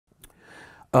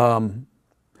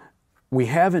We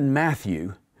have in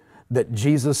Matthew that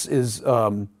Jesus is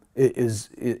about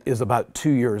 2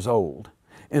 years old.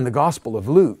 In the Gospel of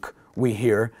Luke, we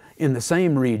hear in the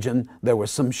same region there were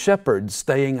some shepherds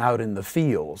staying out in the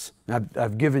fields.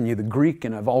 I've given you the Greek,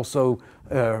 and I've also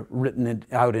written it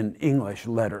out in English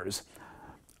letters.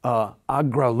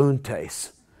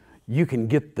 Agraluntes. You can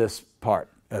get this part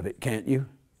of it, can't you?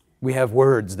 We have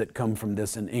words that come from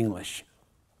this in English,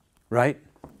 right?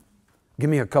 Give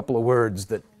me a couple of words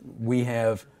that we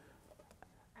have.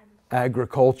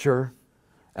 Agriculture,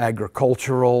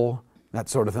 agricultural, that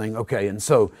sort of thing. Okay, and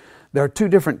so there are two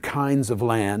different kinds of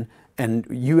land, and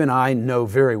you and I know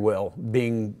very well,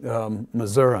 being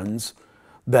Missourians,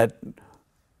 that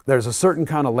there's a certain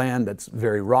kind of land that's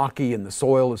very rocky and the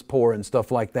soil is poor and stuff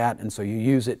like that, and so you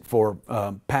use it for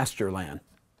pasture land.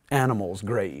 Animals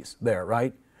graze there,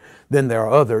 right? Then there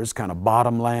are others, kind of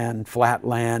bottom land, flat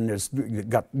land, there's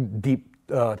got deep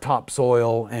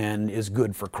topsoil and is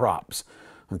good for crops.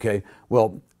 Okay,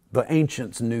 well, the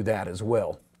ancients knew that as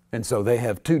well. And so they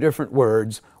have two different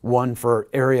words, one for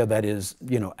area that is,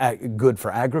 good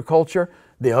for agriculture,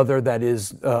 the other that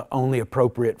is only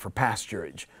appropriate for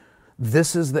pasturage.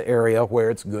 This is the area where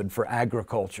it's good for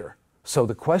agriculture. So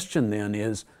the question then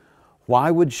is, why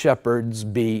would shepherds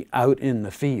be out in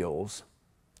the fields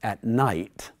at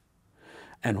night?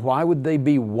 And why would they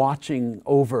be watching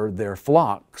over their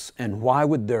flocks? And why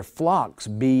would their flocks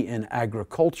be in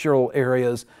agricultural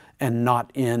areas and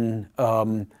not in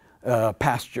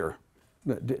pasture,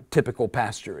 typical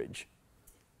pasturage?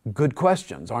 Good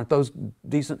questions. Aren't those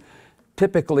decent?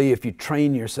 Typically, if you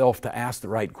train yourself to ask the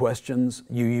right questions,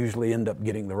 you usually end up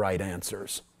getting the right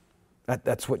answers.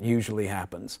 That's what usually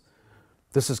happens.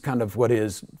 This is kind of what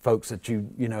is, folks, that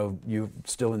you're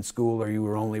still in school or you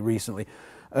were only recently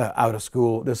out of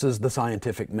school. This is the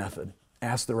scientific method.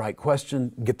 Ask the right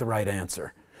question, get the right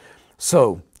answer.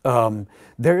 So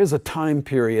there is a time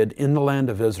period in the land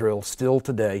of Israel still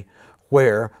today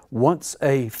where once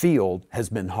a field has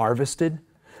been harvested,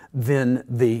 then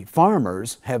the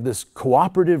farmers have this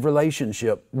cooperative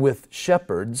relationship with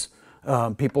shepherds,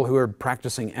 people who are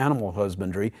practicing animal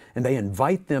husbandry, and they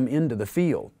invite them into the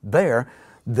field. There,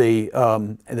 the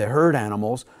herd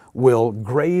animals will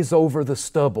graze over the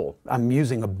stubble. I'm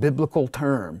using a biblical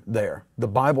term there. The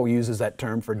Bible uses that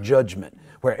term for judgment,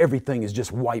 where everything is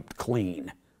just wiped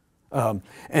clean.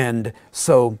 And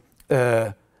so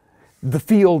the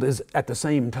field is at the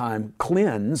same time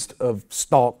cleansed of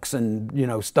stalks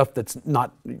and stuff that's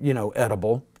not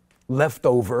edible,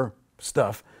 leftover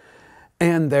stuff.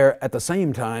 And they're at the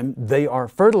same time they are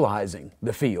fertilizing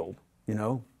the field.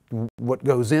 What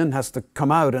goes in has to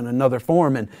come out in another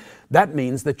form, and that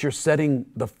means that you're setting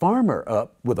the farmer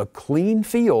up with a clean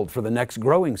field for the next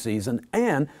growing season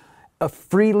and a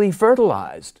freely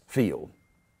fertilized field.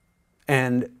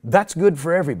 And that's good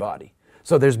for everybody.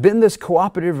 So there's been this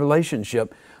cooperative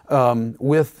relationship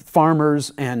with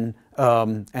farmers and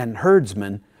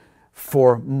herdsmen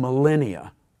for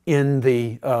millennia in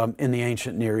the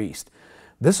ancient Near East.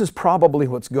 This is probably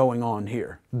what's going on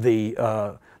here.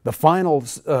 The final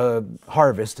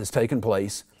harvest has taken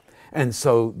place, and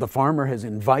so the farmer has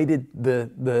invited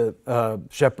the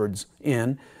shepherds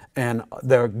in, and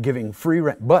they're giving free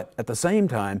rent. But at the same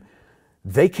time,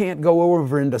 they can't go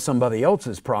over into somebody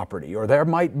else's property, or there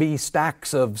might be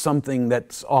stacks of something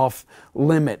that's off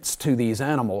limits to these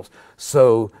animals.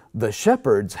 So the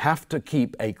shepherds have to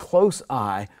keep a close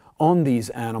eye on these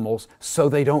animals so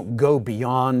they don't go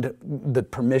beyond the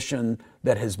permission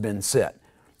that has been set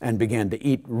and begin to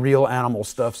eat real animal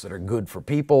stuffs that are good for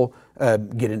people,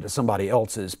 get into somebody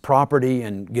else's property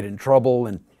and get in trouble.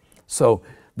 And so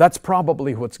that's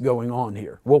probably what's going on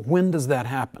here. Well, when does that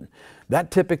happen? That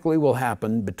typically will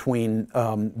happen between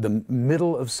the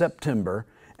middle of September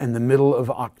and the middle of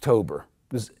October.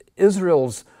 Because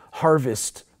Israel's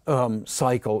harvest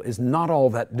cycle is not all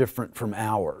that different from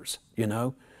ours,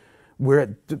 We're at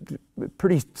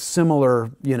pretty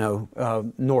similar,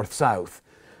 north-south.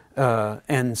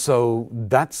 And so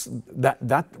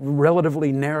that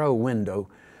relatively narrow window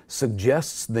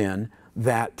suggests then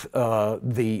that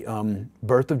the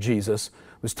birth of Jesus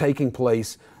was taking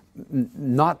place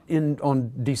not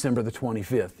on December the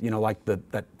 25th, like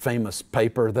that famous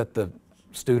paper that the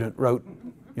student wrote,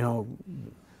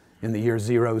 in the year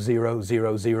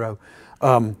 0000,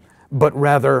 but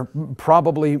rather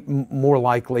probably more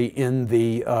likely in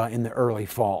the early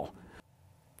fall.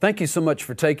 Thank you so much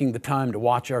for taking the time to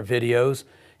watch our videos.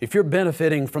 If you're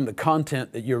benefiting from the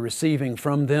content that you're receiving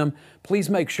from them,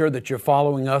 please make sure that you're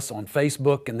following us on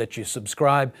Facebook and that you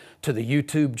subscribe to the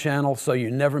YouTube channel so you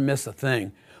never miss a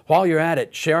thing. While you're at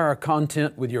it, share our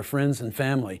content with your friends and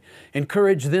family.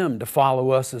 Encourage them to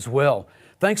follow us as well.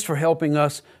 Thanks for helping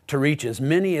us to reach as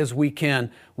many as we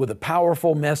can with a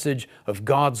powerful message of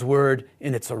God's Word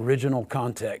in its original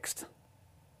context.